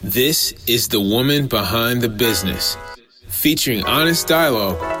This is The Woman Behind the Business, featuring honest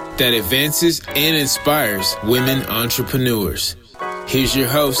dialogue that advances and inspires women entrepreneurs. Here's your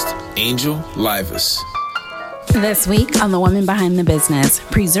host, Angel Livas. This week on The Woman Behind the Business,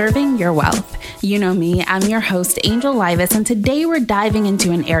 Preserving Your Wealth. You know me, I'm your host, Angel Livas, and today we're diving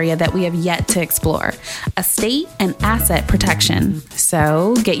into an area that we have yet to explore, estate and asset protection.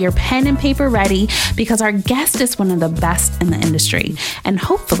 So get your pen and paper ready because our guest is one of the best in the industry. And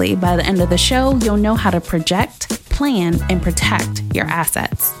hopefully by the end of the show, you'll know how to project, plan, and protect your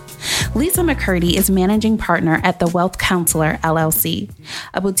assets. Lisa McCurdy is managing partner at the Wealth Counsellor, LLC,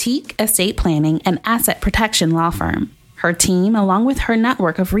 a boutique estate planning and asset protection law firm. Her team, along with her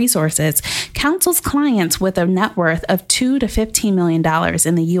network of resources, counsels clients with a net worth of $2 to $15 million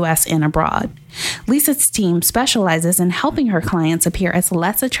in the U.S. and abroad. Lisa's team specializes in helping her clients appear as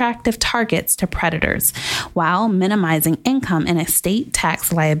less attractive targets to predators, while minimizing income and estate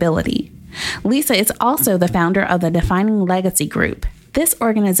tax liability. Lisa is also the founder of the Defining Legacy Group. This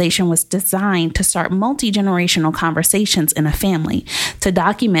organization was designed to start multi-generational conversations in a family to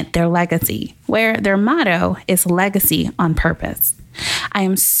document their legacy, where their motto is legacy on purpose. I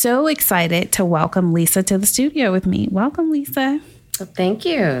am so excited to welcome Lisa to the studio with me. Welcome, Lisa. Well, thank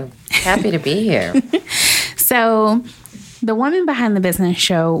you. Happy to be here. So, the Woman Behind the Business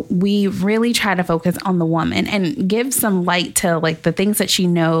show, we really try to focus on the woman and give some light to like the things that she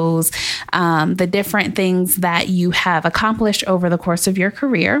knows, the different things that you have accomplished over the course of your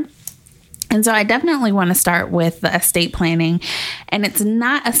career. And so I definitely want to start with the estate planning, and it's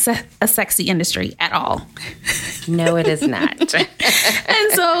not a sexy industry at all. No, it is not.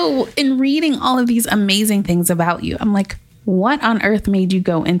 And so in reading all of these amazing things about you, I'm like, what on earth made you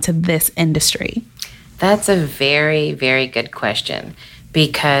go into this industry? That's a very, very good question,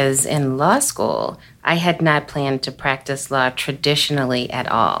 because in law school, I had not planned to practice law traditionally at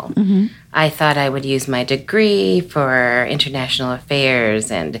all. Mm-hmm. I thought I would use my degree for international affairs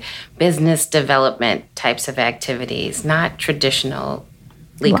and business development types of activities, not traditional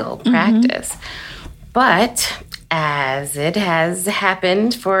legal practice. But as it has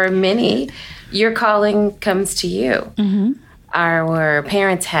happened for many, your calling comes to you. Mm-hmm. Our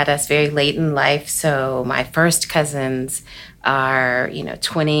parents had us very late in life, so my first cousins are,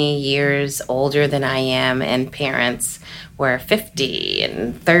 20 years older than I am, and parents were 50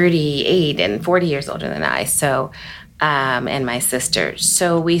 and 38 and 40 years older than I, so, and my sister.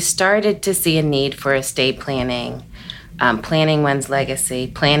 So we started to see a need for estate planning, planning one's legacy,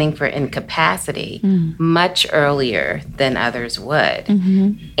 planning for incapacity much earlier than others would.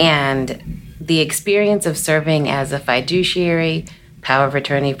 Mm-hmm. And the experience of serving as a fiduciary, power of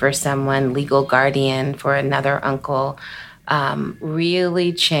attorney for someone, legal guardian for another uncle,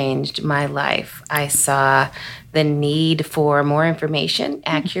 really changed my life. I saw the need for more information,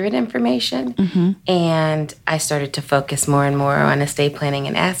 accurate information, and I started to focus more and more on estate planning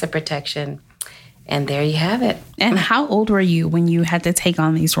and asset protection. And there you have it. And how old were you when you had to take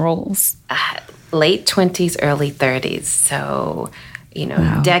on these roles? Late 20s, early 30s. So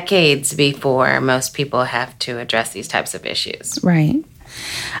wow. Decades before most people have to address these types of issues. Right.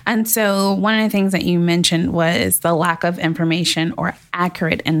 And so one of the things that you mentioned was the lack of information or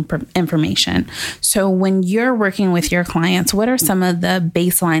accurate information. So when you're working with your clients, what are some of the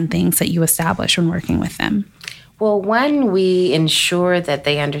baseline things that you establish when working with them? Well, one, we ensure that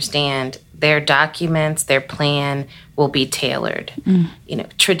they understand their documents, their plan will be tailored.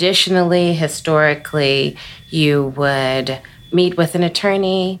 Traditionally, historically, you would meet with an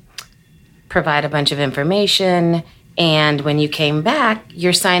attorney, provide a bunch of information, and when you came back,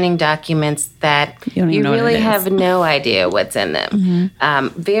 you're signing documents that you really have no idea what's in them.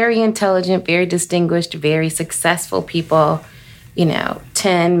 Mm-hmm. Very intelligent, very distinguished, very successful people,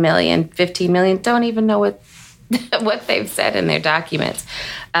 10 million, 15 million, don't even know what they've said in their documents.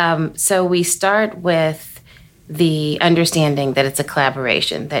 So we start with the understanding that it's a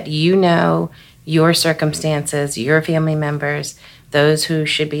collaboration, that your circumstances, your family members, those who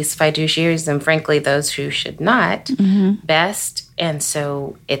should be fiduciaries, and frankly, those who should not, best. And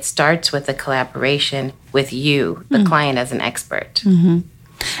so it starts with a collaboration with you, the client, as an expert. Mm-hmm.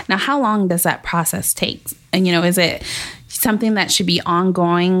 Now, how long does that process take? And, is it something that should be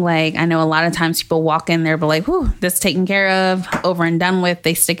ongoing? Like, I know a lot of times people walk in there, but like, whew, that's taken care of, over and done with.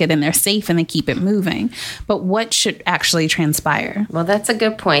 They stick it in their safe and they keep it moving. But what should actually transpire? Well, that's a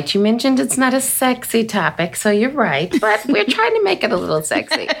good point. You mentioned it's not a sexy topic, so you're right. But we're trying to make it a little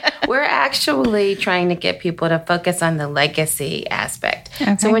sexy. We're actually trying to get people to focus on the legacy aspect.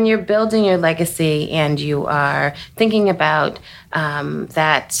 Okay. So when you're building your legacy and you are thinking about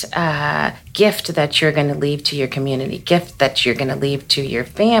that gift that you're going to leave to your community, gift that you're going to leave to your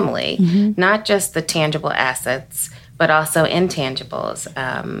family, not just the tangible assets, but also intangibles,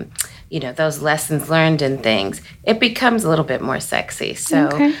 those lessons learned and things, it becomes a little bit more sexy.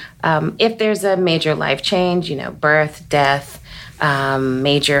 So if there's a major life change, birth, death,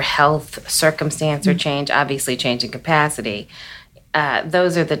 major health circumstance or change, obviously change in capacity,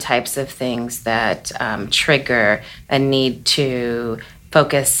 those are the types of things that trigger a need to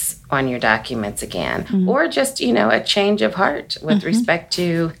focus on your documents again, or just, a change of heart with respect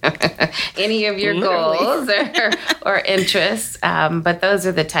to any of your goals or interests. But those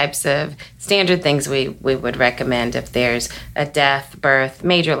are the types of standard things we would recommend if there's a death, birth,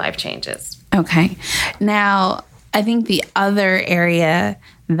 major life changes. Okay. Now, I think the other area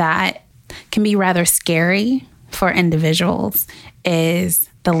that can be rather scary for individuals is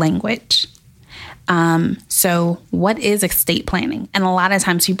the language. So what is estate planning? And a lot of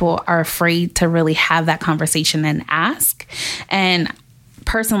times people are afraid to really have that conversation and ask. And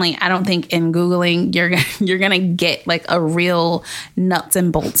personally, I don't think in Googling, you're going to get like a real nuts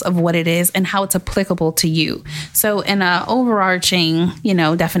and bolts of what it is and how it's applicable to you. So in an overarching,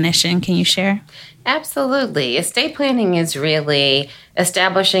 definition, can you share? Absolutely. Estate planning is really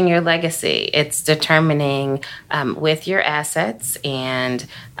establishing your legacy. It's determining with your assets and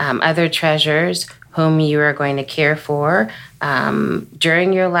other treasures whom you are going to care for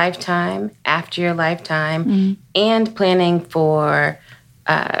during your lifetime, after your lifetime, and planning for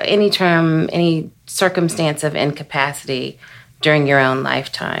any circumstance of incapacity during your own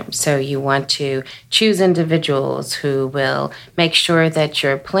lifetime. So you want to choose individuals who will make sure that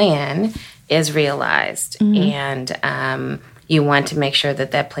your plan is realized. And you want to make sure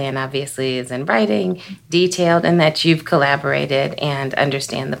that plan obviously is in writing, detailed, and that you've collaborated and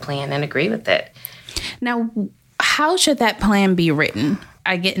understand the plan and agree with it. Now, how should that plan be written?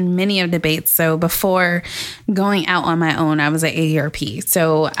 I get in many of debates. So before going out on my own, I was at AARP.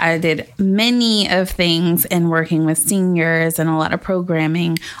 So I did many of things in working with seniors and a lot of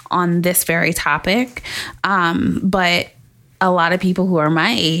programming on this very topic. But a lot of people who are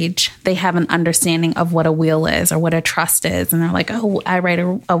my age, they have an understanding of what a will is or what a trust is. And they're like, oh, I write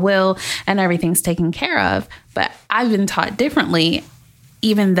a will and everything's taken care of. But I've been taught differently,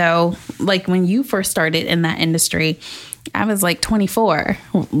 even though like when you first started in that industry, I was like 24,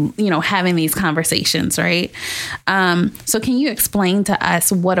 having these conversations, right? So can you explain to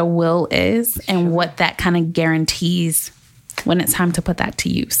us what a will is and what that kind of guarantees when it's time to put that to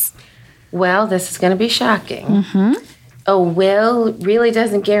use? Well, this is going to be shocking. A will really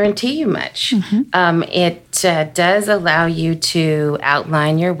doesn't guarantee you much. It does allow you to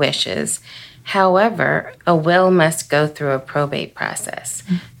outline your wishes. However, a will must go through a probate process.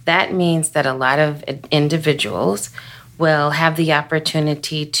 That means that a lot of individuals will have the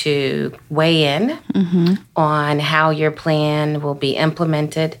opportunity to weigh in on how your plan will be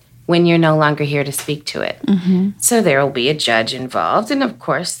implemented when you're no longer here to speak to it. So there will be a judge involved, and of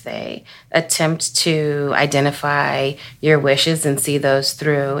course they attempt to identify your wishes and see those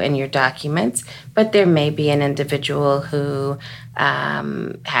through in your documents, but there may be an individual who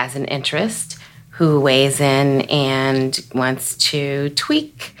has an interest, who weighs in and wants to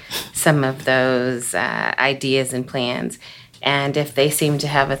tweak some of those ideas and plans. And if they seem to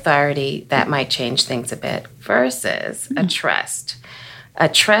have authority, that might change things a bit versus a trust. A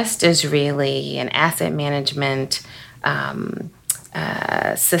trust is really an asset management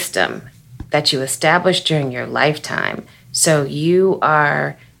system that you establish during your lifetime. So you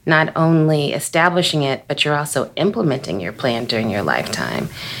are not only establishing it, but you're also implementing your plan during your lifetime.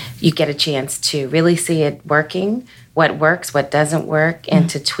 You get a chance to really see it working, what works, what doesn't work, and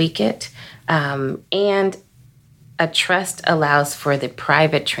to tweak it. And a trust allows for the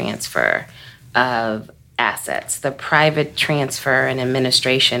private transfer of assets, the private transfer and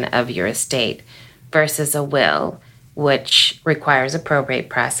administration of your estate versus a will, which requires a probate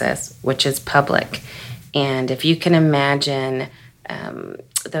process, which is public. And if you can imagine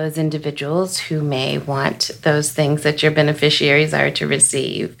those individuals who may want those things that your beneficiaries are to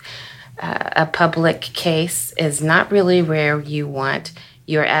receive, a public case is not really where you want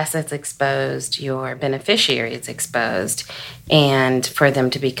your assets exposed, your beneficiaries exposed, and for them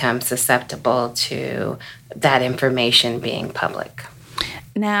to become susceptible to that information being public.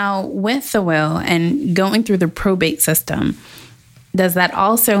 Now, with the will and going through the probate system, does that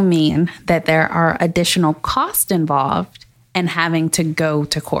also mean that there are additional costs involved in having to go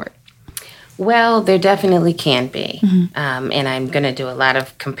to court? Well, there definitely can be. And I'm going to do a lot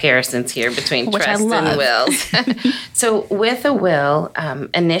of comparisons here between trust and wills. So with a will,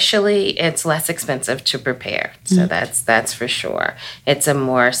 initially it's less expensive to prepare. So that's for sure. It's a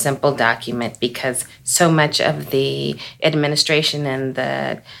more simple document because so much of the administration and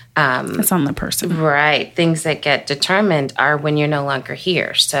the it's on the person. Right. Things that get determined are when you're no longer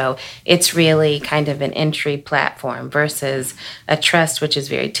here. So it's really kind of an entry platform versus a trust, which is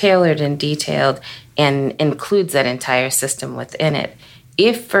very tailored and detailed and includes that entire system within it.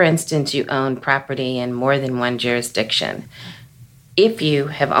 If, for instance, you own property in more than one jurisdiction, if you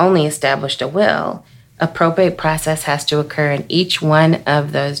have only established a will, a probate process has to occur in each one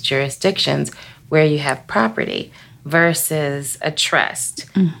of those jurisdictions where you have property versus a trust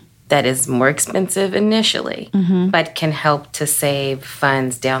that is more expensive initially, but can help to save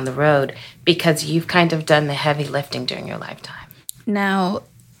funds down the road because you've kind of done the heavy lifting during your lifetime. Now,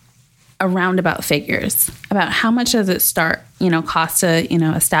 around about figures, about how much does it cost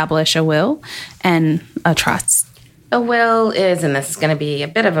to, establish a will and a trust? A will is, and this is going to be a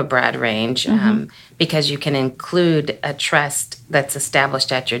bit of a broad range because you can include a trust that's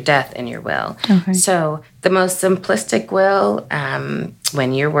established at your death in your will. Okay. So the most simplistic will,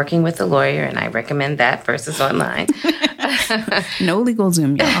 when you're working with a lawyer, and I recommend that versus online. No legal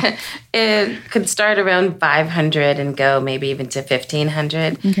Zoom, y'all. It could start around $500 and go maybe even to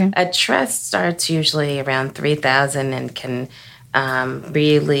 $1,500. Okay. A trust starts usually around $3,000 and can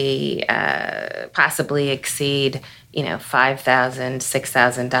really possibly exceed $5,000,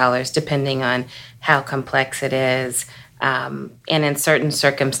 $6,000, depending on how complex it is. And in certain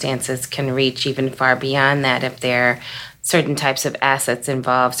circumstances can reach even far beyond that if there are certain types of assets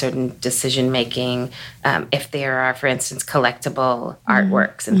involved, certain decision-making, if there are, for instance, collectible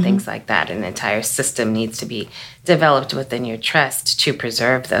artworks and things like that. An entire system needs to be developed within your trust to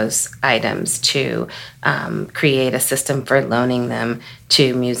preserve those items, to create a system for loaning them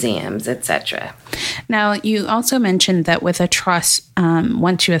to museums, etc. Now, you also mentioned that with a trust,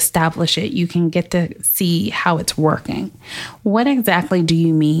 once you establish it, you can get to see how it's working. What exactly do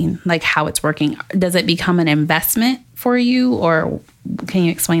you mean, like how it's working? Does it become an investment for you, or can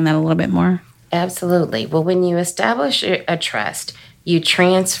you explain that a little bit more? Absolutely. Well, when you establish a trust, you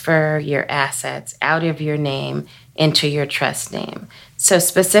transfer your assets out of your name into your trust name. So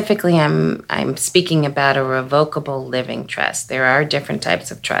specifically, I'm speaking about a revocable living trust. There are different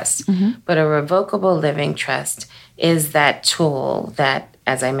types of trusts, but a revocable living trust is that tool that,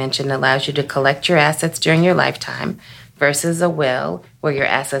 as I mentioned, allows you to collect your assets during your lifetime versus a will where your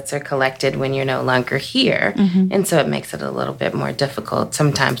assets are collected when you're no longer here. And so it makes it a little bit more difficult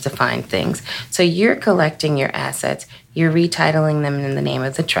sometimes to find things. So you're collecting your assets, you're retitling them in the name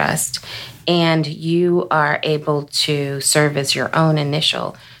of the trust, and you are able to serve as your own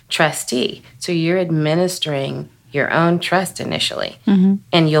initial trustee. So you're administering your own trust initially,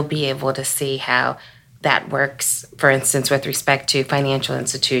 and you'll be able to see how that works, for instance, with respect to financial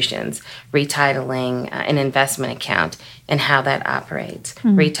institutions, retitling an investment account and how that operates,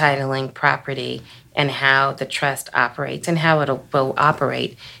 retitling property and how the trust operates and how it will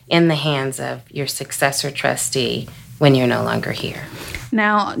operate in the hands of your successor trustee when you're no longer here.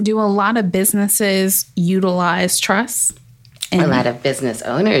 Now, do a lot of businesses utilize trusts? A lot of business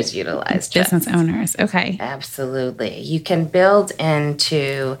owners utilize trusts. Business owners, okay. Absolutely. You can build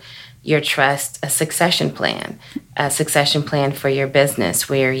into your trust a succession plan for your business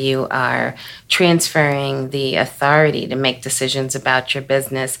where you are transferring the authority to make decisions about your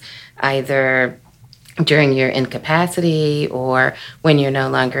business either during your incapacity or when you're no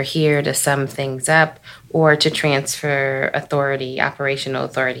longer here to sum things up or to transfer authority, operational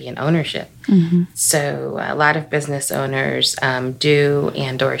authority and ownership. So a lot of business owners do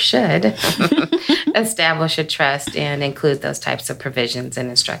and or should establish a trust and include those types of provisions and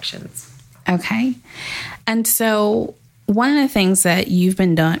instructions. Okay. And so one of the things that you've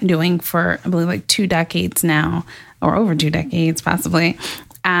been doing for, I believe, like 2 decades now, or over 2 decades possibly,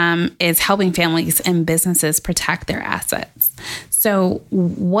 is helping families and businesses protect their assets. So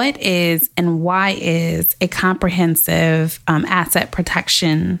what is and why is a comprehensive asset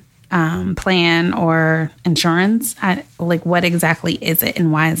protection plan or insurance? Like, what exactly is it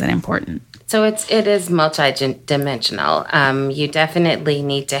and why is it important? So it is multidimensional. You definitely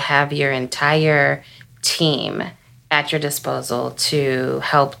need to have your entire team at your disposal to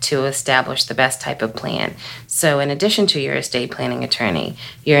help to establish the best type of plan. So in addition to your estate planning attorney,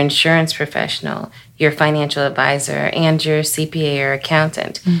 your insurance professional, your financial advisor, and your CPA or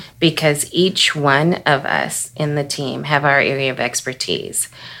accountant, because each one of us in the team have our area of expertise.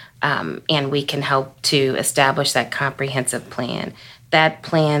 And we can help to establish that comprehensive plan that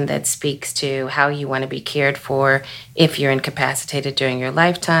plan that speaks to how you want to be cared for if you're incapacitated during your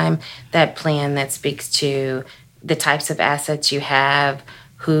lifetime, that plan that speaks to the types of assets you have,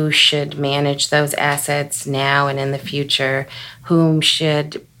 who should manage those assets now and in the future, whom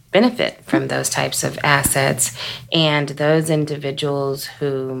should benefit from those types of assets, and those individuals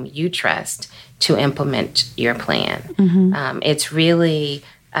whom you trust to implement your plan. It's really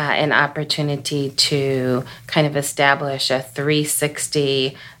an opportunity to kind of establish a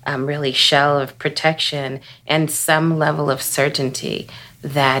 360 really shell of protection and some level of certainty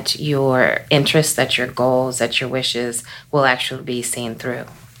that your interests, that your goals, that your wishes will actually be seen through.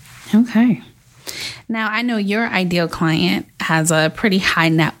 Okay. Now, I know your ideal client has a pretty high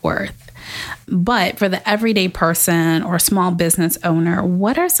net worth, but for the everyday person or small business owner,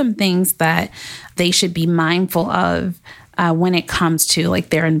 what are some things that they should be mindful of when it comes to like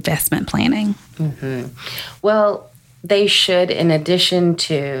their investment planning? Well, they should, in addition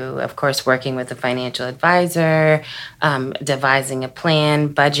to, of course, working with a financial advisor, devising a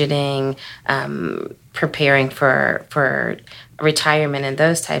plan, budgeting, preparing for retirement and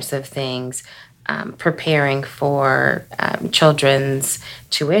those types of things, preparing for children's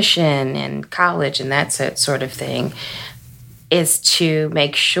tuition and college and that sort of thing, is to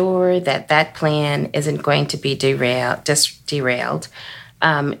make sure that that plan isn't going to be derailed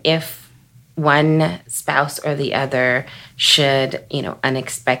if one spouse or the other should,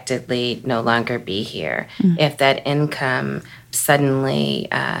 unexpectedly no longer be here. If that income suddenly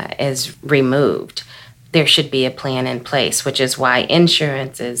is removed, there should be a plan in place, which is why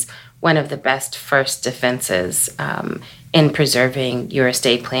insurance is one of the best first defenses in preserving your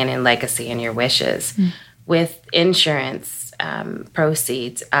estate plan and legacy and your wishes. With insurance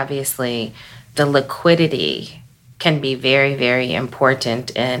proceeds, obviously, the liquidity can be very, very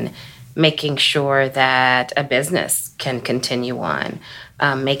important in making sure that a business can continue on,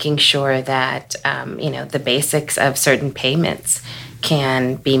 making sure that, the basics of certain payments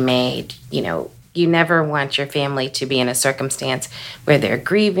can be made. You never want your family to be in a circumstance where they're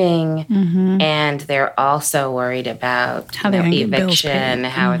grieving and they're also worried about eviction,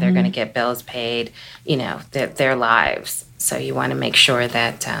 how they're going to get bills paid, their lives. So you want to make sure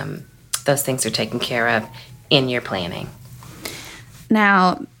that those things are taken care of in your planning.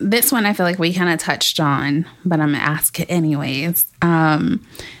 Now, this one I feel like we kind of touched on, but I'm going to ask it anyways. A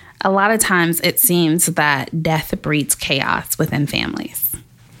lot of times it seems that death breeds chaos within families.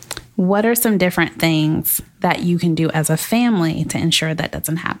 What are some different things that you can do as a family to ensure that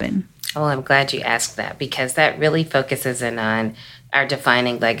doesn't happen? Well, I'm glad you asked that, because that really focuses in on our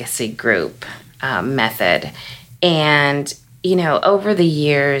defining legacy group method. And, over the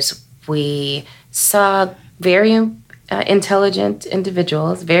years, we saw very intelligent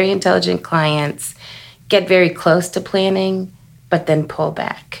individuals, very intelligent clients get very close to planning, but then pull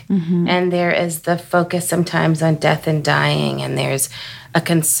back. And there is the focus sometimes on death and dying, and there's a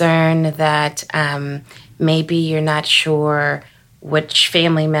concern that maybe you're not sure which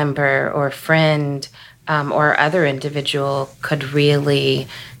family member or friend or other individual could really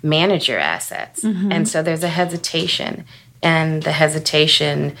manage your assets. And so there's a hesitation, and the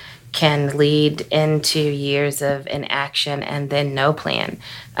hesitation can lead into years of inaction and then no plan.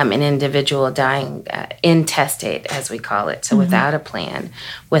 An individual dying intestate, as we call it, so without a plan,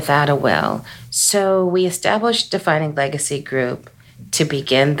 without a will. So we established Defining Legacy Group to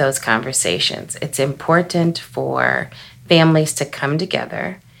begin those conversations. It's important for families to come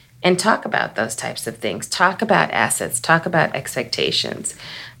together and talk about those types of things, talk about assets, talk about expectations,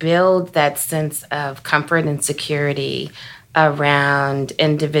 build that sense of comfort and security around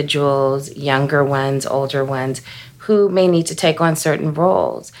individuals, younger ones, older ones, who may need to take on certain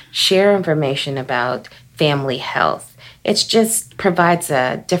roles, share information about family health. It just provides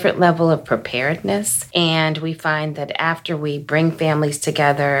a different level of preparedness. And we find that after we bring families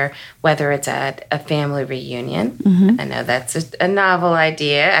together, whether it's at a family reunion, I know that's a novel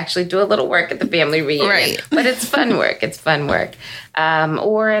idea, actually do a little work at the family reunion, right. But it's fun work,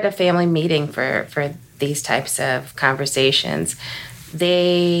 or at a family meeting for these types of conversations,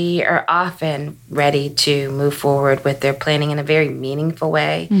 they are often ready to move forward with their planning in a very meaningful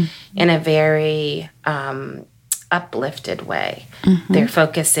way, in a very uplifted way. They're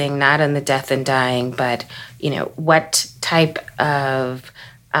focusing not on the death and dying, but, what type of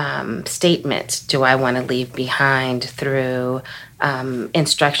statement do I want to leave behind through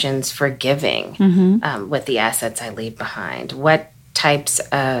instructions for giving with the assets I leave behind? What types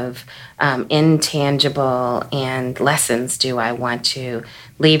of intangible and lessons do I want to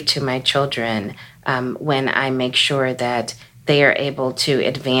leave to my children when I make sure that they are able to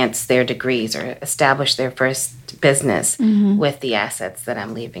advance their degrees or establish their first business with the assets that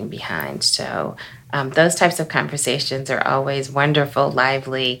I'm leaving behind. So those types of conversations are always wonderful,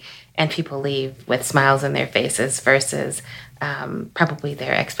 lively, and people leave with smiles on their faces versus probably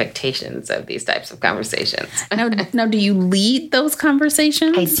their expectations of these types of conversations. Now, do you lead those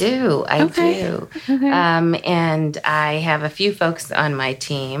conversations? I do. I do. Okay. And I have a few folks on my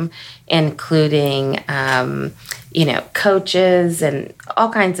team, including, coaches and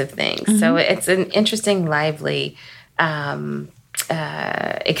all kinds of things. So it's an interesting, lively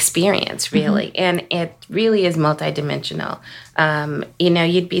experience, really. And it really is multidimensional.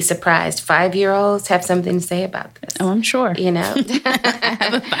 You'd be surprised. 5-year-olds have something to say about this. Oh, I'm sure. I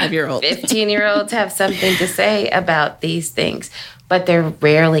have a 5-year-old. 15-year-olds have something to say about these things, but they're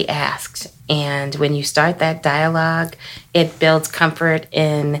rarely asked. And when you start that dialogue, it builds comfort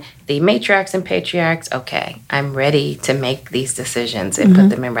in the matriarchs and patriarchs. Okay, I'm ready to make these decisions and put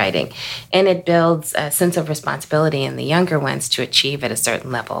them in writing. And it builds a sense of responsibility in the younger ones to achieve at a certain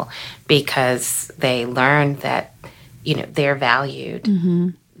level because they learn that, they're valued.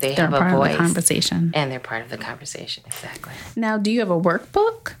 They're have a voice. Of the conversation. And they're part of the conversation, exactly. Now, do you have a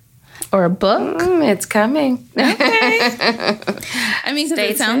workbook? Or a book? It's coming. Okay. I mean,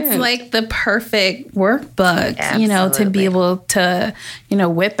 because it sounds like the perfect workbook, Absolutely. To be able to,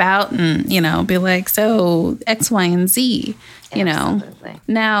 whip out and, be like, so X, Y, and Z, Absolutely.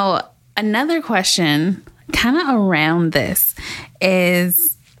 Now, another question kind of around this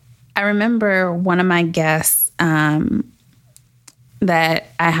is I remember one of my guests that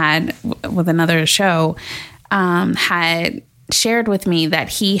I had with another show had shared with me that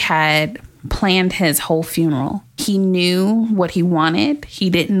he had planned his whole funeral. He knew what he wanted. He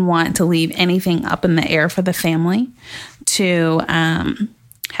didn't want to leave anything up in the air for the family to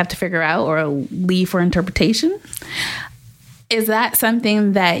have to figure out or leave for interpretation. Is that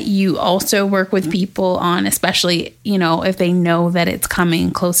something that you also work with people on, especially, if they know that it's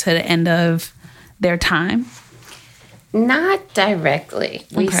coming close to the end of their time? Not directly.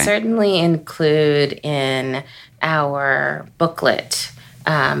 We certainly include in our booklet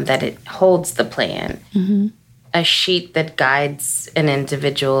that it holds the plan, a sheet that guides an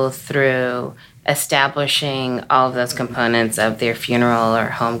individual through establishing all of those components of their funeral or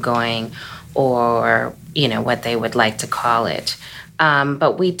homegoing or, what they would like to call it.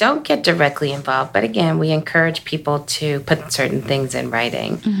 But we don't get directly involved. But again, we encourage people to put certain things in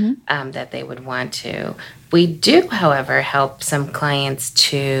writing that they would want to. We do, however, help some clients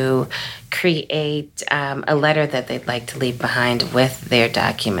to create a letter that they'd like to leave behind with their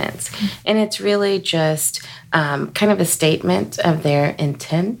documents. And it's really just kind of a statement of their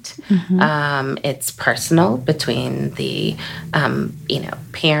intent. It's personal between the,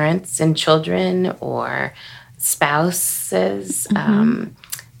 parents and children or spouses.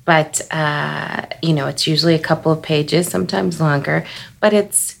 But it's usually a couple of pages, sometimes longer, but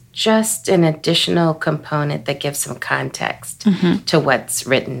it's just an additional component that gives some context to what's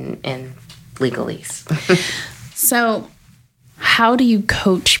written in legalese. So how do you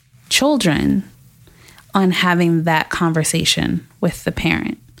coach children on having that conversation with the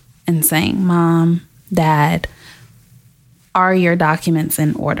parent and saying, Mom, Dad, are your documents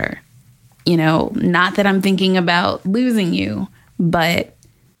in order? Not that I'm thinking about losing you, but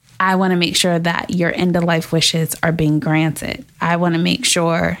I want to make sure that your end of life wishes are being granted. I want to make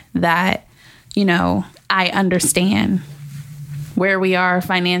sure that, I understand where we are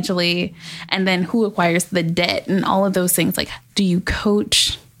financially and then who acquires the debt and all of those things. Like, do you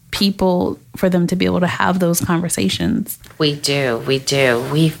coach people for them to be able to have those conversations? We do.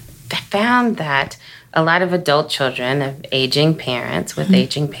 We've found that a lot of adult children of aging parents with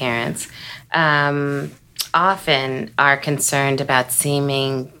aging parents often are concerned about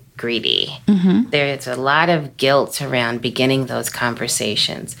seeming greedy. There's a lot of guilt around beginning those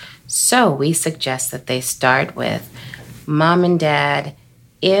conversations. So we suggest that they start with, Mom and Dad,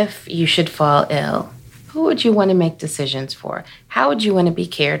 if you should fall ill, who would you want to make decisions for? How would you want to be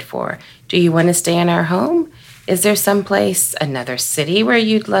cared for? Do you want to stay in our home? Is there someplace, another city where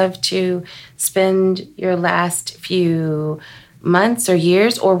you'd love to spend your last few months or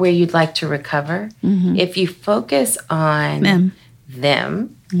years, or where you'd like to recover? If you focus on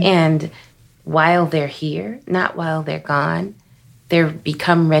them and while they're here, not while they're gone, they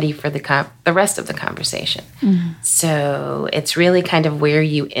become ready for the rest of the conversation. So it's really kind of where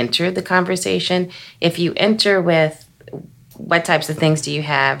you enter the conversation. If you enter with what types of things do you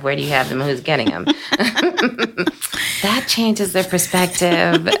have? Where do you have them? Who's getting them? That changes their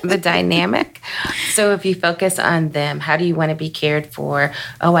perspective, the dynamic. So if you focus on them, how do you want to be cared for?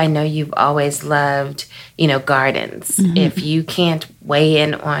 Oh, I know you've always loved, gardens. Mm-hmm. If you can't weigh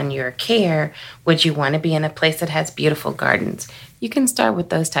in on your care, would you want to be in a place that has beautiful gardens? You can start with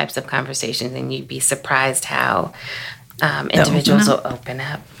those types of conversations, and you'd be surprised how individuals will open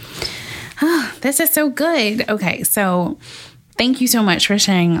up. Oh, this is so good. Okay, so thank you so much for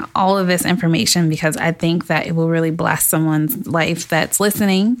sharing all of this information, because I think that it will really bless someone's life that's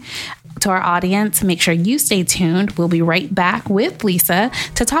listening. To our audience, make sure you stay tuned. We'll be right back with Lisa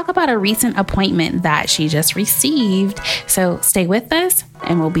to talk about a recent appointment that she just received. So stay with us,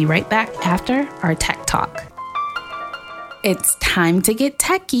 and we'll be right back after our Tech Talk. It's time to get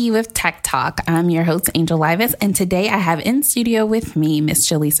techie with Tech Talk. I'm your host, Angel Livas, and today I have in studio with me Miss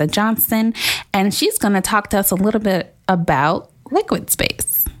Jaleesa Johnson, and she's going to talk to us a little bit about Liquid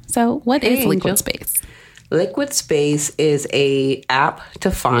Space. So what is Liquid Space? Liquid Space is a app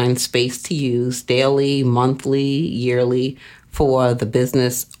to find space to use daily, monthly, yearly for the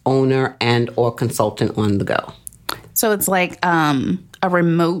business owner and or consultant on the go. So it's like a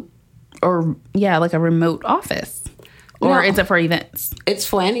remote like a remote office. Or is it for events? It's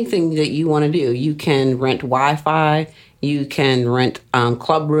for anything that you want to do. You can rent Wi-Fi. You can rent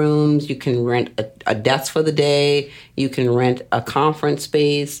club rooms. You can rent a desk for the day. You can rent a conference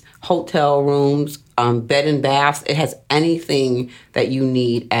space, hotel rooms, bed and baths. It has anything that you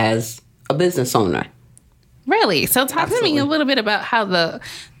need as a business owner. Really? So talk to me a little bit about how the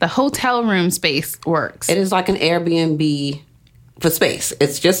hotel room space works. It is like an Airbnb for space.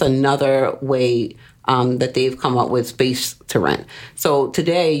 It's just another way that they've come up with space to rent. So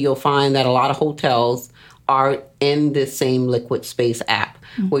today you'll find that a lot of hotels are in this same Liquid Space app,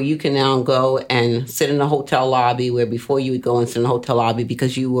 where you can now go and sit in a hotel lobby where before you would go and sit in a hotel lobby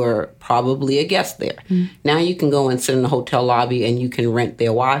because you were probably a guest there. Now you can go and sit in a hotel lobby and you can rent their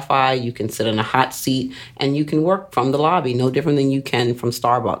Wi-Fi, you can sit in a hot seat, and you can work from the lobby, no different than you can from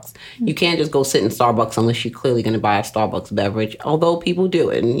Starbucks. You can't just go sit in Starbucks unless you're clearly going to buy a Starbucks beverage, although people do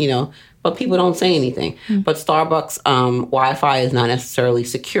it, and but people don't say anything. But Starbucks Wi-Fi is not necessarily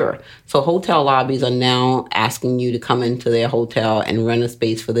secure. So hotel lobbies are now asking you to come into their hotel and rent a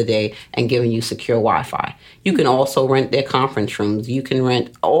space for the day and giving you secure Wi-Fi. You can also rent their conference rooms. You can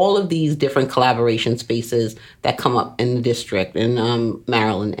rent all of these different collaboration spaces that come up in the district, in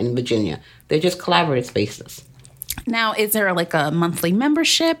Maryland and Virginia. They're just collaborative spaces. Now, is there like a monthly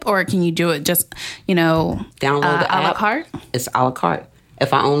membership, or can you do it just, download the app? A la carte? It's a la carte.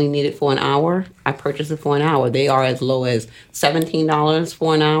 If I only need it for an hour, I purchase it for an hour. They are as low as $17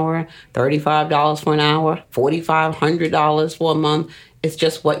 for an hour, $35 for an hour, $4,500 for a month. It's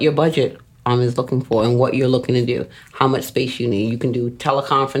just what your budget is looking for and what you're looking to do, how much space you need. You can do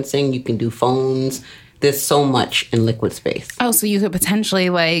teleconferencing, you can do phones. There's so much in Liquid Space. Oh, so you could potentially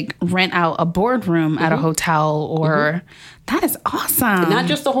rent out a boardroom at a hotel or... That is awesome. Not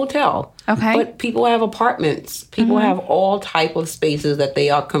just a hotel. Okay. But people have apartments. People have all type of spaces that they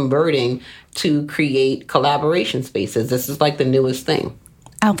are converting to create collaboration spaces. This is like the newest thing.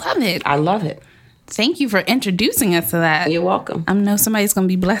 I love it. I love it. Thank you for introducing us to that. You're welcome. I know somebody's going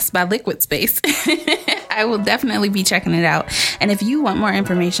to be blessed by Liquid Space. I will definitely be checking it out. And if you want more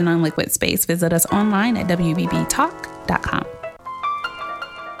information on Liquid Space, visit us online at WBBTalk.com.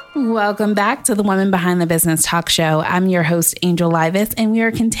 Welcome back to the Woman Behind the Business Talk Show. I'm your host, Angel Livas, and we are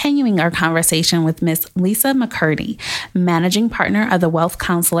continuing our conversation with Miss Lisa McCurdy, Managing Partner of the Wealth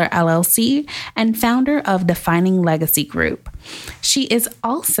Counsellor, LLC, and founder of Defining Legacy Group. She is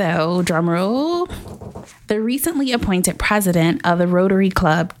also, drumroll, the recently appointed president of the Rotary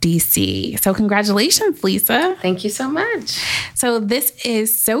Club, DC. So congratulations, Lisa. Thank you so much. So this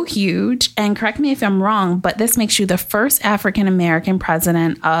is so huge, and correct me if I'm wrong, but this makes you the first African-American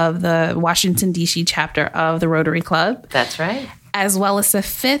president of the Washington, D.C. chapter of the Rotary Club. That's right. As well as the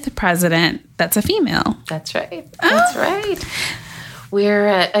fifth president that's a female. That's right. That's right.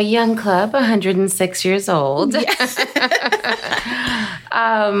 We're a young club, 106 years old. Yes.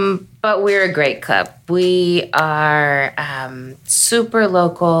 But we're a great club. We are super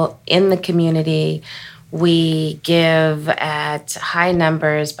local in the community. We give at high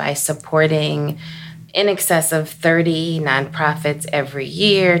numbers by supporting in excess of 30 nonprofits every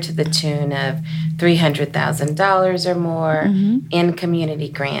year to the tune of $300,000 or more in community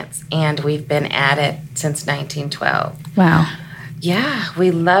grants. And we've been at it since 1912. Wow. Yeah,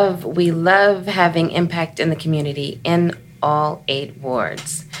 we love having impact in the community in all 8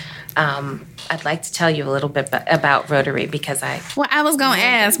 wards. I'd like to tell you a little bit about Rotary because I was going to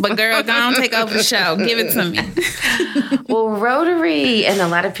ask, but girl, go on, take over the show. Give it to me. Well, Rotary, and a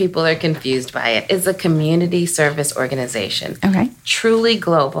lot of people are confused by it, is a community service organization. Okay. Truly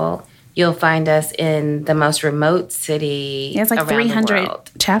global. You'll find us in the most remote city it's like around 300 the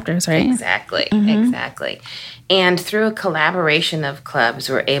world. chapters, right? Exactly. And through a collaboration of clubs,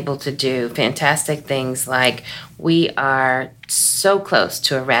 we're able to do fantastic things like we are so close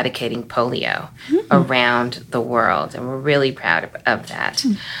to eradicating polio around the world, and we're really proud of that.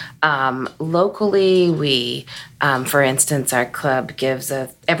 Locally, we, for instance, our club gives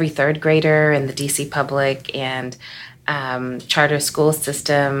every third grader in the DC public and charter school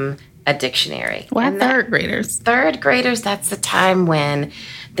system a dictionary. Why third graders? Third graders, that's the time when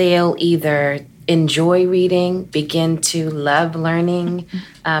they'll either enjoy reading, begin to love learning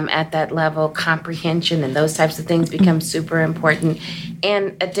at that level, comprehension and those types of things become super important.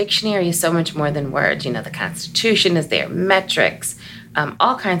 And a dictionary is so much more than words. You know, the Constitution is there, metrics,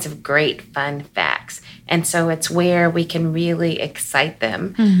 all kinds of great fun facts. And so it's where we can really excite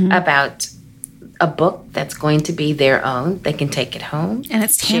them about a book that's going to be their own. They can take it home. And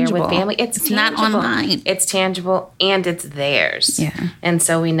it's tangible. Share with family. It's not online. It's tangible and it's theirs. Yeah. And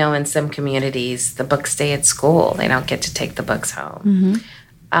so we know in some communities, the books stay at school. They don't get to take the books home.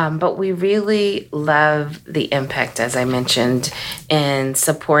 But we really love the impact, as I mentioned, in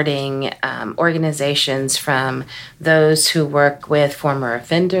supporting organizations from those who work with former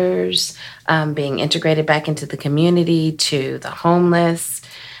offenders, being integrated back into the community, to the homeless,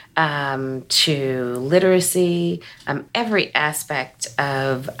 to literacy, every aspect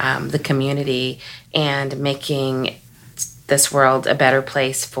of the community, and making this world a better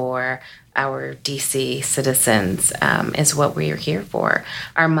place for our DC citizens is what we are here for.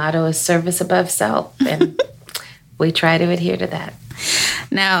 Our motto is service above self, and we try to adhere to that.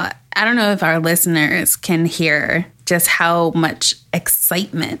 Now, I don't know if our listeners can hear just how much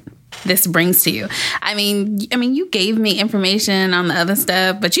excitement this brings to you. I mean, you gave me information on the other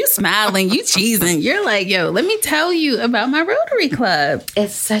stuff, but you smiling, you cheesing. You're like, yo, let me tell you about my Rotary Club.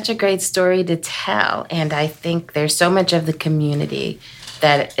 It's such a great story to tell. And I think there's so much of the community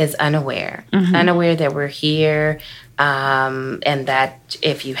that is unaware that we're here. And that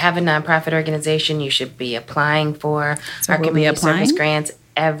if you have a nonprofit organization, you should be applying for our community service grants.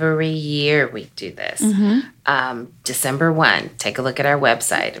 Every year we do this. December 1, take a look at our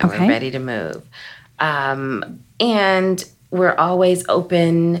website. Okay. We're ready to move. And we're always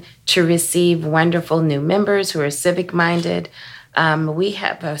open to receive wonderful new members who are civic-minded. We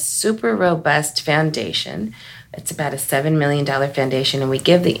have a super robust foundation. It's about a $7 million foundation, and we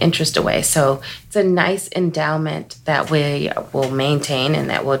give the interest away. So it's a nice endowment that we will maintain and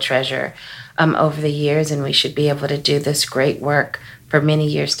that we'll treasure over the years, and we should be able to do this great work for many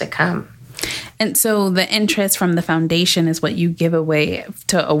years to come. And so the interest from the foundation is what you give away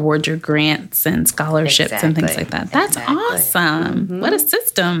to award your grants and scholarships and things like that. That's awesome. What a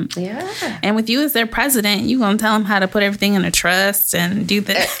system. Yeah. And with you as their president, you're going to tell them how to put everything in a trust and do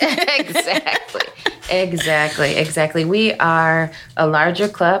this. Exactly. We are a larger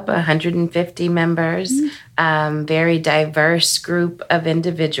club, 150 members, very diverse group of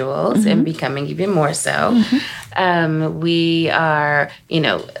individuals, and becoming even more so. We are,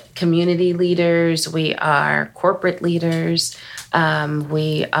 community leaders. We are corporate leaders.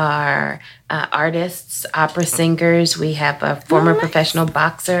 We are artists, opera singers. We have a former professional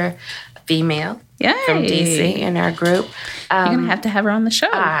boxer, female. Yay. From DC in our group. You're going to have her on the show.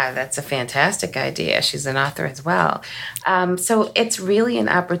 That's a fantastic idea. She's an author as well. So it's really an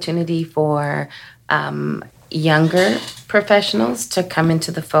opportunity for younger professionals to come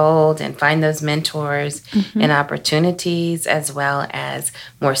into the fold and find those mentors and opportunities, as well as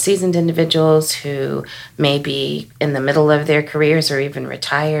more seasoned individuals who may be in the middle of their careers or even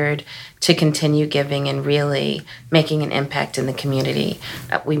retired, to continue giving and really making an impact in the community.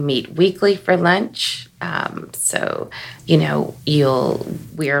 We meet weekly for lunch. So,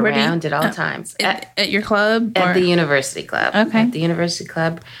 we're around at all times. At your club? At the University Club. Okay. At the University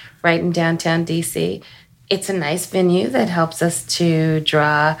Club, right in downtown DC. It's a nice venue that helps us to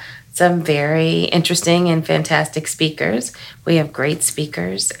draw some very interesting and fantastic speakers. We have great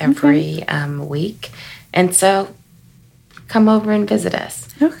speakers every week. And so come over and visit us.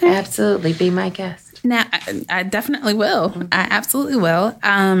 Okay. Absolutely. Be my guest. Now, I definitely will. I absolutely will.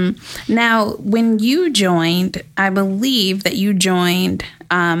 Now, when you joined, I believe that you joined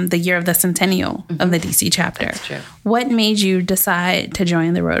the year of the centennial of the DC chapter. That's true. What made you decide to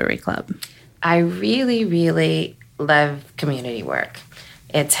join the Rotary Club? I really, really love community work.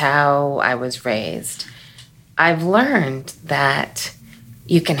 It's how I was raised. I've learned that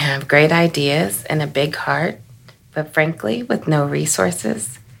you can have great ideas and a big heart, but frankly, with no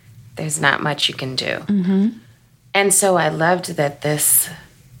resources, there's not much you can do. Mm-hmm. And so I loved that this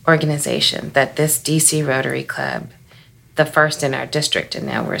organization, that this DC Rotary Club, the first in our district, and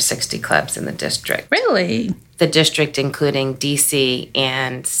now we're 60 clubs in the district. Really? The district including DC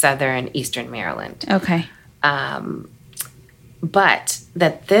and Southern Eastern Maryland. Okay. But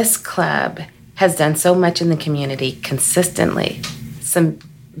that this club has done so much in the community consistently, some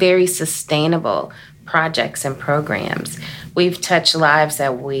very sustainable projects and programs. We've touched lives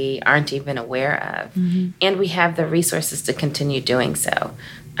that we aren't even aware of, and we have the resources to continue doing so.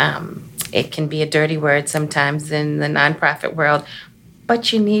 It can be a dirty word sometimes in the nonprofit world,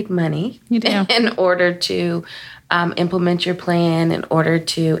 but you need money in order to implement your plan, in order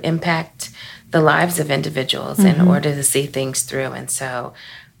to impact the lives of individuals, in order to see things through. And so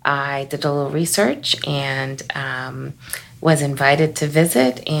I did a little research and was invited to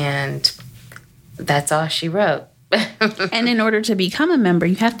visit, and that's all she wrote. And in order to become a member,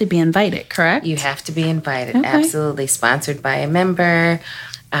 you have to be invited, correct? You have to be invited, absolutely. Sponsored by a member.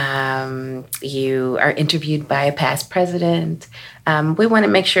 You are interviewed by a past president. We want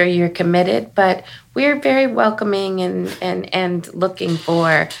to make sure you're committed, but we're very welcoming and looking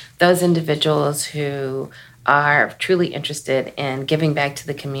for those individuals who are truly interested in giving back to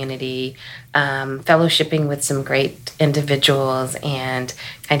the community, fellowshipping with some great individuals, and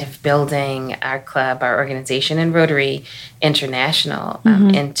kind of building our club, our organization, and Rotary International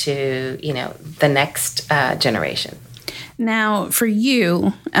into the next generation. Now, for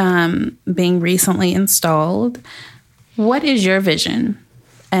you, being recently installed, what is your vision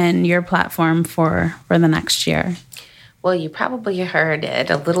and your platform for the next year? Well, you probably heard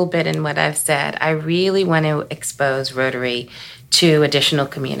it a little bit in what I've said. I really want to expose Rotary to additional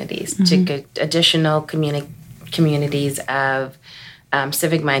communities, to additional communities of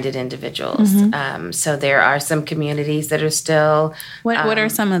civic-minded individuals. So there are some communities that are still... What are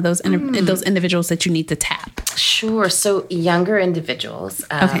some of those those individuals that you need to tap? Sure. So younger individuals.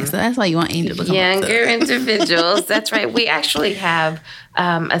 Okay, so that's why you want Angel to come Younger individuals. That's right. We actually have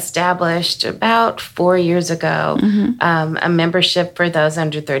established about 4 years ago a membership for those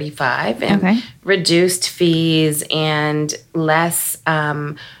under 35 and reduced fees and less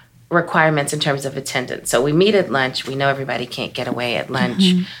requirements in terms of attendance. So we meet at lunch. We know everybody can't get away at lunch,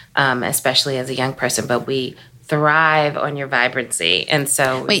 especially as a young person, but we thrive on your vibrancy. And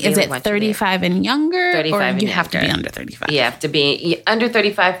so wait, is it 35 and younger? 35 or and you younger. have to be under 35? You have to be under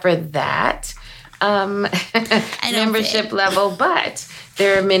 35 for that membership level, but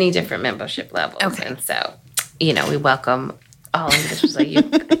there are many different membership levels. Okay. And so, we welcome all individuals. Like you, I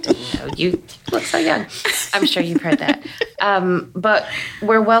didn't know you look so young. I'm sure you've heard that. But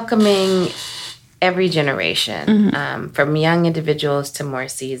we're welcoming every generation, from young individuals to more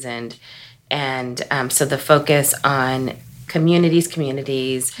seasoned. And so the focus on communities,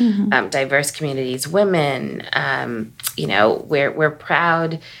 diverse communities, women, we're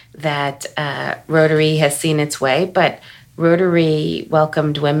proud that Rotary has seen its way, but Rotary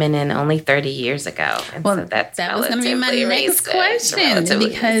welcomed women in only 30 years ago. And so that was going to be my next question,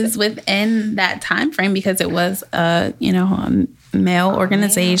 because within that time frame, because it was a male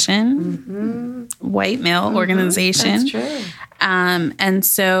organization, white male organization. That's true. And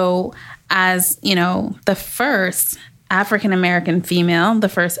so as, the first African-American female, the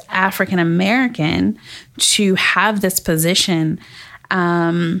first African-American to have this position,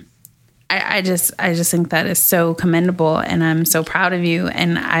 I just think that is so commendable, and I'm so proud of you.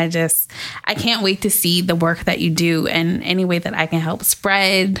 And I can't wait to see the work that you do, and any way that I can help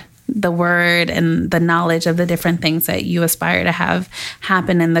spread the word and the knowledge of the different things that you aspire to have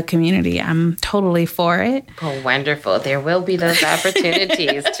happen in the community. I'm totally for it. Oh, wonderful. There will be those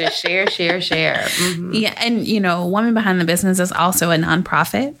opportunities to share. Yeah. And, Women Behind the Business is also a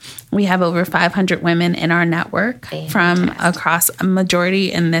nonprofit. We have over 500 women in our network from across a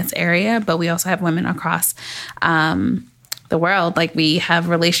majority in this area, but we also have women across the world. Like, we have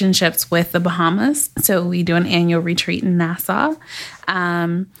relationships with the Bahamas. So we do an annual retreat in Nassau.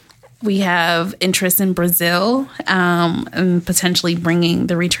 We have interest in Brazil and potentially bringing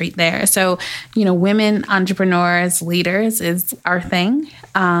the retreat there. So, women entrepreneurs, leaders is our thing.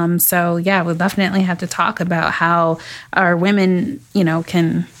 So, yeah, we'll definitely have to talk about how our women,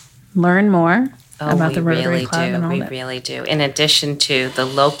 can learn more about the Rotary Club and all that. We really do. In addition to the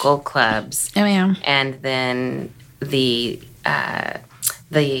local clubs. Oh, yeah. And then the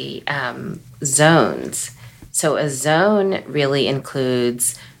zones. So a zone really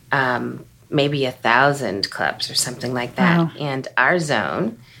includes maybe 1,000 clubs or something like that. Wow. And our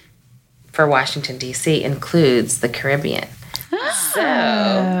zone for Washington, D.C. includes the Caribbean.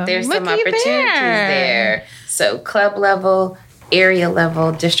 So there's some opportunities there. So club level, area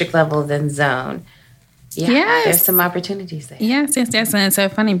level, district level, then zone. Yeah, there's some opportunities there. Yes. And it's so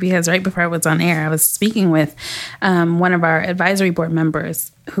funny because right before I was on air, I was speaking with one of our advisory board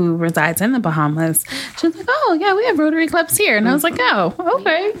members who resides in the Bahamas. She was like, oh, yeah, we have Rotary clubs here. And I was like, oh,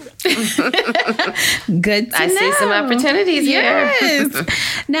 okay. Good to know. I see some opportunities here.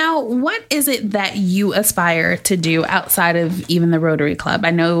 Now, what is it that you aspire to do outside of even the Rotary Club?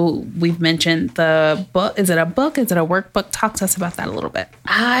 I know we've mentioned the book. Is it a book? Is it a workbook? Talk to us about that a little bit.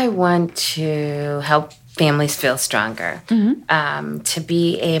 I want to help families feel stronger, to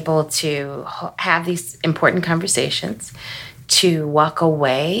be able to have these important conversations, to walk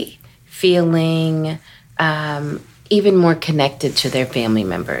away feeling even more connected to their family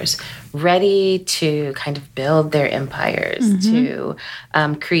members, ready to kind of build their empires, to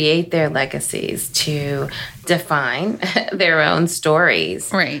create their legacies, to define their own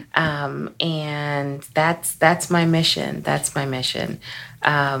stories. Right. And that's my mission. That's my mission.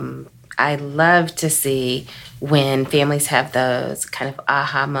 I love to see when families have those kind of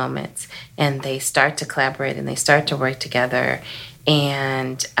aha moments and they start to collaborate and they start to work together.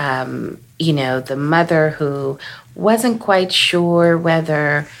 And, the mother who wasn't quite sure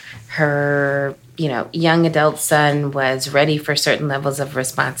whether her, young adult son was ready for certain levels of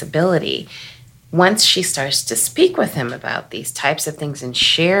responsibility, once she starts to speak with him about these types of things and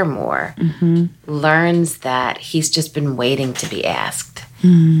share more, learns that he's just been waiting to be asked.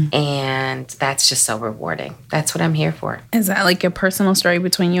 And that's just so rewarding. That's what I'm here for. Is that like your personal story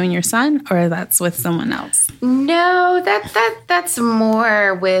between you and your son, or that's with someone else? No, that's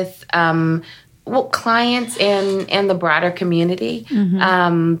more with clients and the broader community.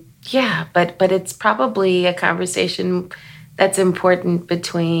 But it's probably a conversation that's important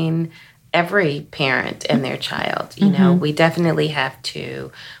between every parent and their child. We definitely have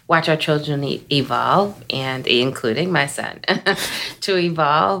to watch our children evolve, and including my son, to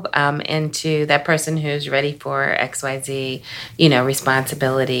evolve into that person who's ready for XYZ,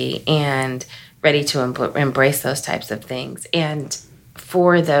 responsibility and ready to embrace those types of things. And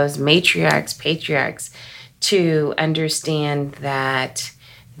for those matriarchs, patriarchs to understand that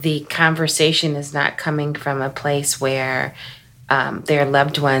the conversation is not coming from a place where their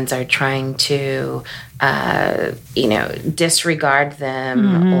loved ones are trying to, disregard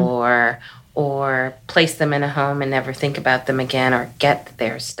them or place them in a home and never think about them again or get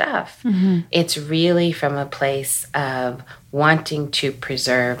their stuff. It's really from a place of wanting to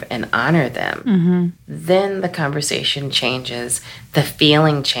preserve and honor them. Then the conversation changes, the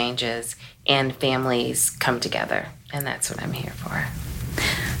feeling changes, and families come together. And that's what I'm here for.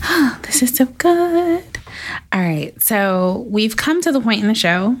 Oh, this is so good. All right. So we've come to the point in the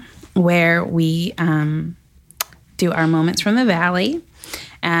show where we do our moments from the valley.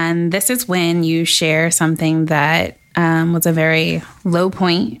 And this is when you share something that was a very low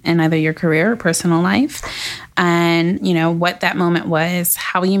point in either your career or personal life. And, what that moment was,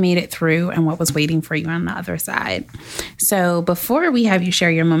 how you made it through, and what was waiting for you on the other side. So before we have you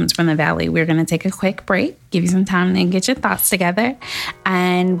share your moments from the valley, we're going to take a quick break, give you some time to get your thoughts together.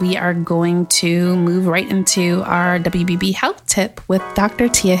 And we are going to move right into our WBB health tip with Dr.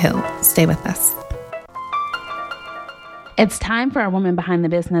 Tia Hill. Stay with us. It's time for our Woman Behind the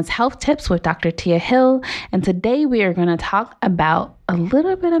Business Health Tips with Dr. Tia Hill. And today we are going to talk about a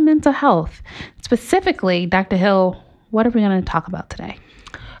little bit of mental health. Specifically, Dr. Hill, what are we going to talk about today?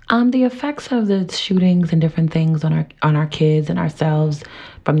 The effects of the shootings and different things on our kids and ourselves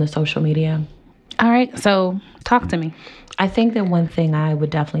from the social media. All right. So talk to me. I think that one thing I would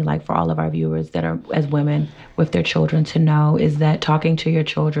definitely like for all of our viewers that are as women with their children to know is that talking to your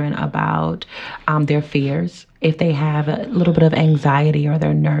children about their fears, if they have a little bit of anxiety or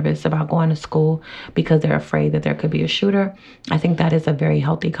they're nervous about going to school because they're afraid that there could be a shooter, I think that is a very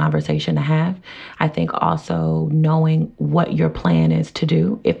healthy conversation to have. I think also knowing what your plan is to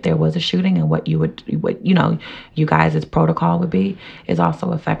do if there was a shooting and what you guys' protocol would be is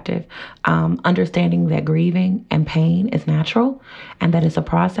also effective. Understanding that grieving and pain is natural and that it's a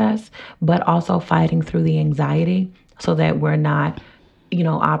process, but also fighting through the anxiety so that we're not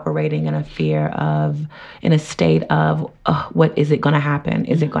operating in a state of, what is it going to happen?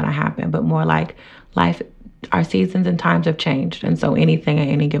 Is it going to happen? But more like life, our seasons and times have changed. And so anything at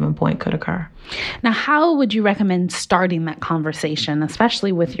any given point could occur. Now, how would you recommend starting that conversation,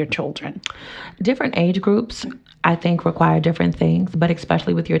 especially with your children? Different age groups, I think, require different things, but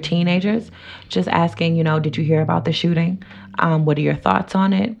especially with your teenagers, just asking, did you hear about the shooting? What are your thoughts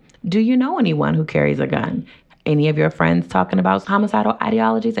on it? Do you know anyone who carries a gun? any of your friends talking about homicidal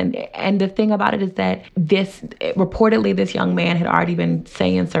ideologies. And the thing about it is that reportedly this young man had already been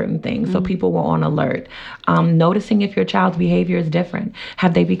saying certain things. So people were on alert. Noticing if your child's behavior is different.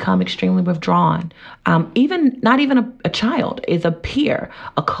 Have they become extremely withdrawn? Not even a child, is a peer,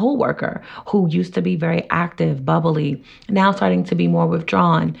 a coworker who used to be very active, bubbly, now starting to be more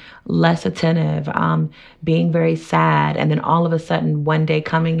withdrawn, less attentive, being very sad. And then all of a sudden one day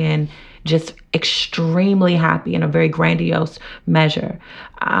coming in just extremely happy in a very grandiose measure.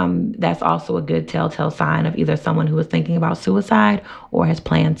 That's also a good telltale sign of either someone who is thinking about suicide or has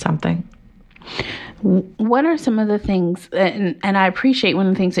planned something. What are some of the things, and I appreciate one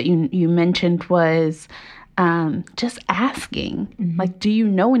of the things that you mentioned was just asking, like, do you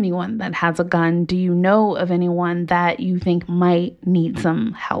know anyone that has a gun? Do you know of anyone that you think might need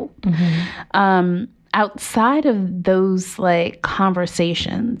some help? Outside of those like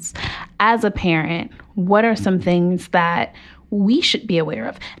conversations, as a parent, what are some things that we should be aware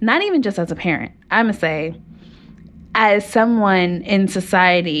of? Not even just as a parent, I'm gonna say, as someone in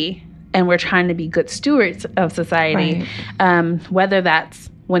society, and we're trying to be good stewards of society, whether that's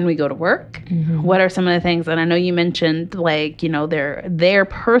when we go to work, what are some of the things, and I know you mentioned like, their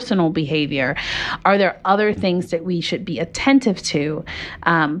personal behavior. Are there other things that we should be attentive to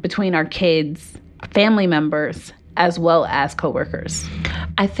between our kids, family members, as well as coworkers?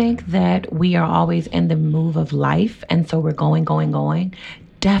 I think that we are always in the move of life, and so we're going.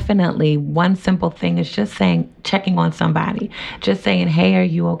 Definitely one simple thing is just checking on somebody, just saying, hey, are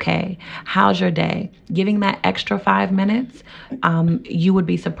you okay? How's your day? Giving that extra 5 minutes, you would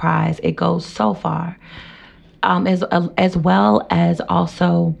be surprised. It goes so far. As well as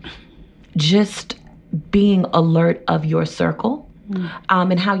also just being alert of your circle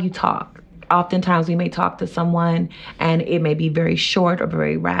and how you talk. Oftentimes we may talk to someone and it may be very short or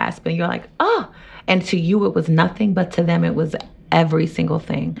very rasp, and you're like, oh, and to you it was nothing, but to them it was every single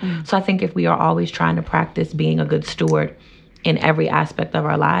thing. So I think if we are always trying to practice being a good steward in every aspect of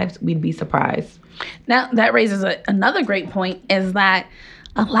our lives, we'd be surprised. Now, that raises another great point, is that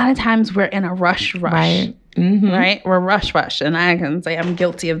a lot of times we're in a rush. Right? We're rush. And I can say I'm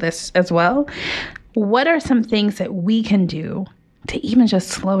guilty of this as well. What are some things that we can do to even just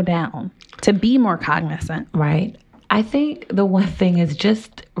slow down, to be more cognizant? Right. I think the one thing is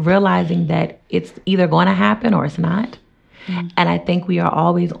just realizing that it's either going to happen or it's not. And I think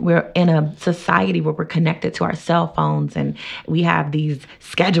we're in a society where we're connected to our cell phones, and we have these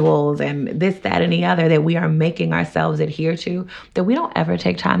schedules and this, that, and the other that we are making ourselves adhere to, that we don't ever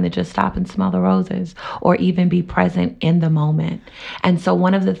take time to just stop and smell the roses or even be present in the moment. And so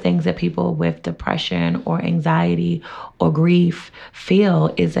one of the things that people with depression or anxiety or grief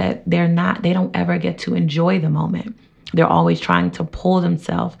feel is that they don't ever get to enjoy the moment. They're always trying to pull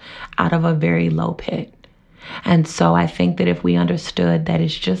themselves out of a very low pit. And so I think that if we understood that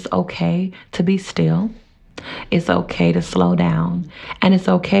it's just okay to be still, it's okay to slow down, and it's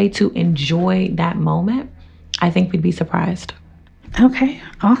okay to enjoy that moment, I think we'd be surprised. Okay,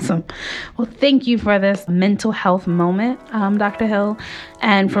 awesome. Well, thank you for this mental health moment, Dr. Hill.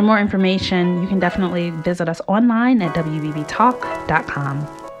 And for more information, you can definitely visit us online at WBBTalk.com.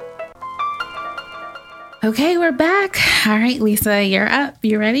 Okay, we're back. All right, Lisa, you're up.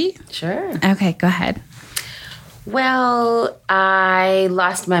 You ready? Sure. Okay, go ahead. Well, I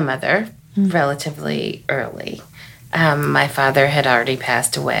lost my mother relatively early. My father had already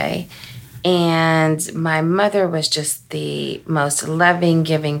passed away, and my mother was just the most loving,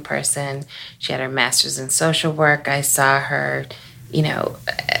 giving person. She had her master's in social work. I saw her,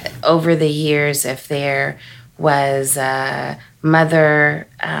 over the years, if there was a mother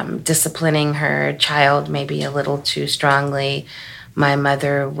disciplining her child maybe a little too strongly, my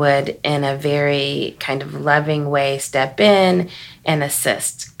mother would, in a very kind of loving way, step in and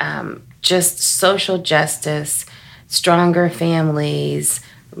assist. Just social justice, stronger families,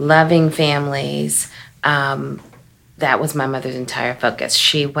 loving families. That was my mother's entire focus.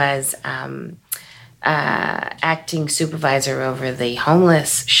 She was acting supervisor over the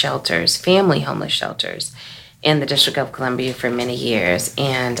homeless shelters, family homeless shelters in the District of Columbia for many years.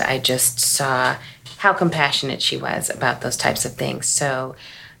 And I just saw how compassionate she was about those types of things. So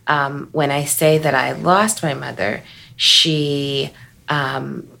when I say that I lost my mother, she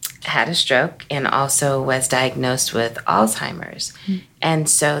had a stroke and also was diagnosed with Alzheimer's. And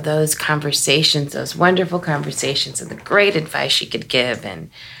so those conversations, those wonderful conversations, and the great advice she could give, and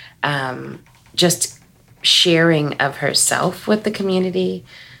just sharing of herself with the community,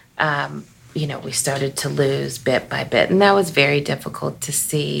 we started to lose bit by bit. And that was very difficult to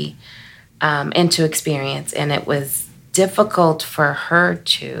see and to experience. And it was difficult for her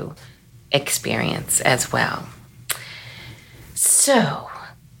to experience as well. So,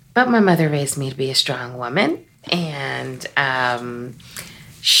 but my mother raised me to be a strong woman, and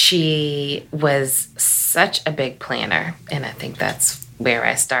she was such a big planner, and I think that's where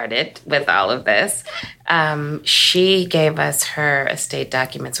I started with all of this. She gave us her estate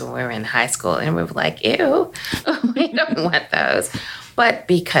documents when we were in high school, and we were like, ew, we don't want those. But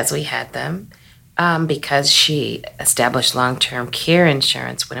because we had them, because she established long-term care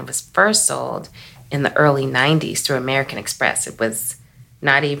insurance when it was first sold in the early 90s through American Express, it was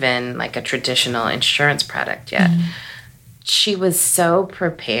not even like a traditional insurance product yet. Mm-hmm. She was so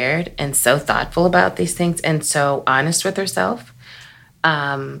prepared and so thoughtful about these things and so honest with herself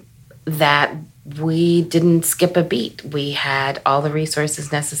that we didn't skip a beat. We had all the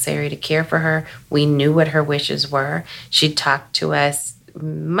resources necessary to care for her. We knew what her wishes were. She talked to us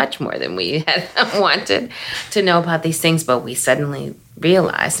much more than we had wanted to know about these things, but we suddenly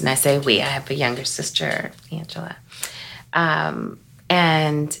realized, and I say we, I have a younger sister, Angela,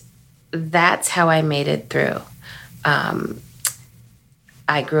 and that's how I made it through.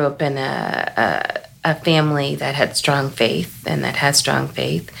 I grew up in a family that had strong faith and that has strong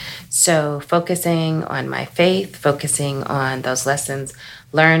faith. So focusing on my faith, focusing on those lessons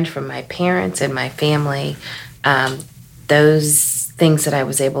learned from my parents and my family, those things that I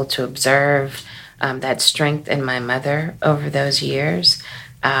was able to observe, that strength in my mother over those years,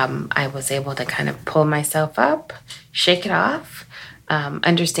 I was able to kind of pull myself up, shake it off,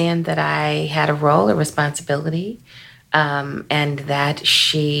 understand that I had a role, a responsibility, and that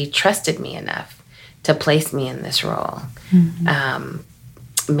she trusted me enough to place me in this role,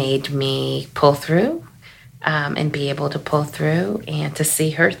 made me pull through and be able to pull through and to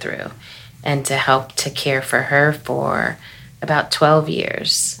see her through and to help to care for her for about 12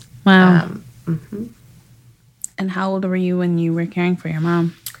 years. Wow. And how old were you when you were caring for your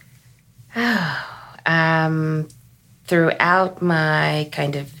mom? Throughout my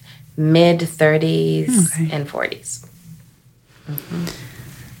kind of mid-30s and 40s.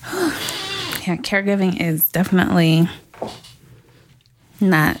 Yeah, caregiving is definitely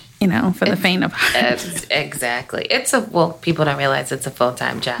not, for the faint of heart. Exactly. People don't realize it's a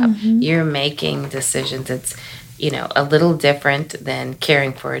full-time job. You're making decisions. It's, a little different than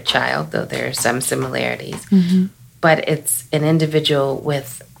caring for a child, though there are some similarities. But it's an individual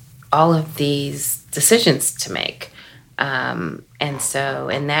with all of these decisions to make. And so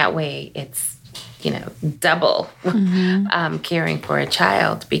in that way, it's, double caring for a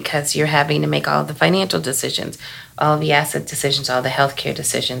child because you're having to make all the financial decisions, all the asset decisions, all the healthcare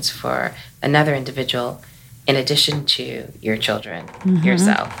decisions for another individual in addition to your children,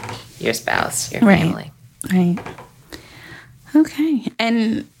 yourself, your spouse, your family. Right. Okay.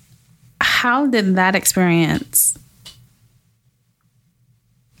 And how did that experience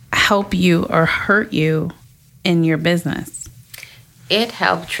help you or hurt you in your business? It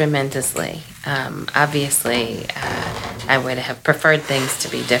helped tremendously. Obviously, I would have preferred things to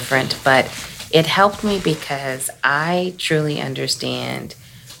be different, but it helped me because I truly understand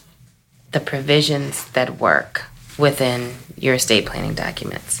the provisions that work within your estate planning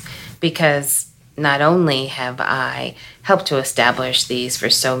documents. Because not only have I helped to establish these for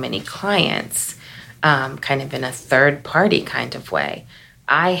so many clients, kind of in a third-party kind of way,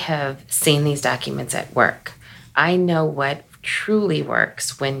 I have seen these documents at work. I know what truly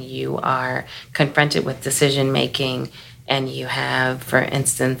works when you are confronted with decision-making and you have, for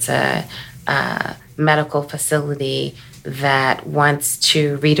instance, a medical facility that wants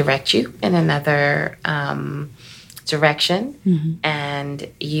to redirect you in another direction, and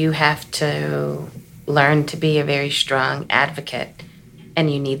you have to learn to be a very strong advocate,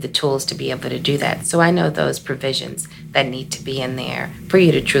 and you need the tools to be able to do that. So I know those provisions that need to be in there for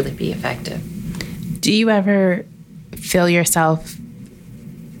you to truly be effective. Do you ever feel yourself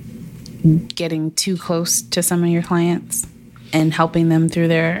getting too close to some of your clients and helping them through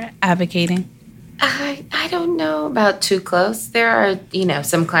their advocating? I don't know about too close. There are,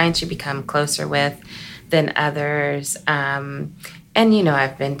 some clients you become closer with than others. And,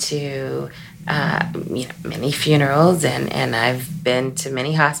 I've been to, many funerals and I've been to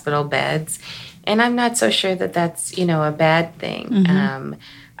many hospital beds. And I'm not so sure that that's, a bad thing.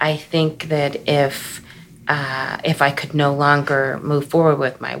 I think that if I could no longer move forward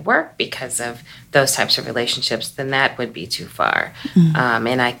with my work because of those types of relationships, then that would be too far.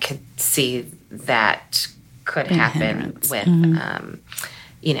 And I could see that could happen with,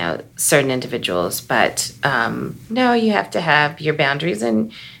 certain individuals. But no, you have to have your boundaries,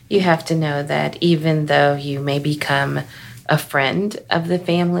 and you have to know that even though you may become a friend of the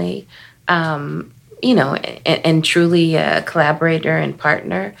family, and truly a collaborator and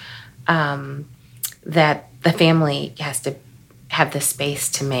partner, that the family has to have the space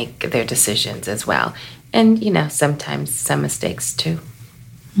to make their decisions as well. And, sometimes some mistakes too.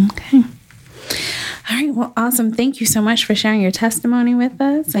 Okay. All right. Well, awesome. Thank you so much for sharing your testimony with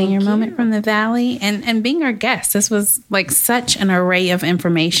us and your moment from the Valley and being our guest. This was like such an array of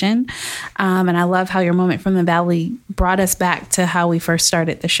information. And I love how your moment from the Valley brought us back to how we first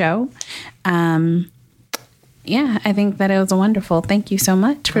started the show. Yeah, I think that it was wonderful. Thank you so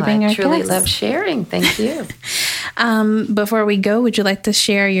much for being our guest. I truly love sharing. Thank you. Before we go, would you like to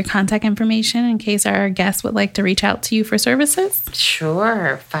share your contact information in case our guests would like to reach out to you for services?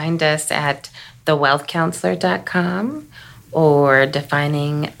 Sure. Find us at thewealthcounselor.com or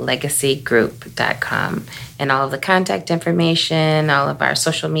defininglegacygroup.com. And all of the contact information, all of our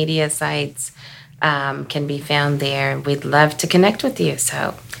social media sites can be found there. We'd love to connect with you.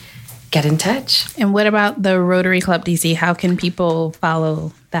 So get in touch. And what about the Rotary Club DC? How can people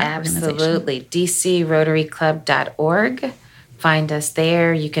follow that Absolutely. DCRotaryClub.org. Find us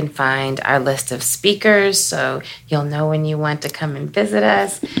there. You can find our list of speakers, so you'll know when you want to come and visit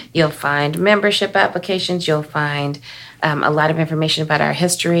us. You'll find membership applications. You'll find a lot of information about our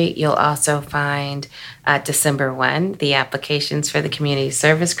history. You'll also find December 1, the applications for the community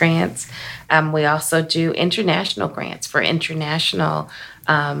service grants. We also do international grants for international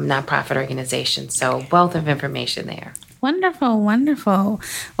nonprofit organizations. So wealth of information there. Wonderful, wonderful.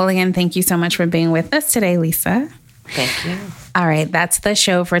 Well, again, thank you so much for being with us today, Lisa. Thank you. All right, that's the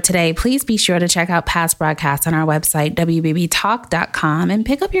show for today. Please be sure to check out past broadcasts on our website, WBBTalk.com, and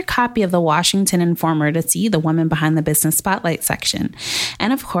pick up your copy of the Washington Informer to see the Woman Behind the Business Spotlight section.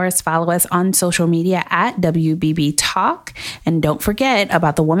 And of course, follow us on social media at WBB Talk. And don't forget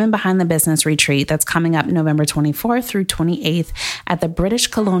about the Woman Behind the Business retreat that's coming up November 24th through 28th at the British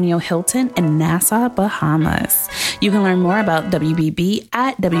Colonial Hilton in Nassau, Bahamas. You can learn more about WBB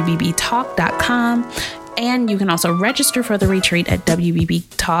at WBBTalk.com. And you can also register for the retreat at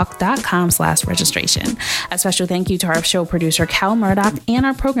WBBTalk.com/registration. A special thank you to our show producer, Cal Murdoch, and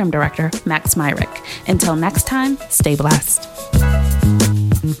our program director, Max Myrick. Until next time, stay blessed.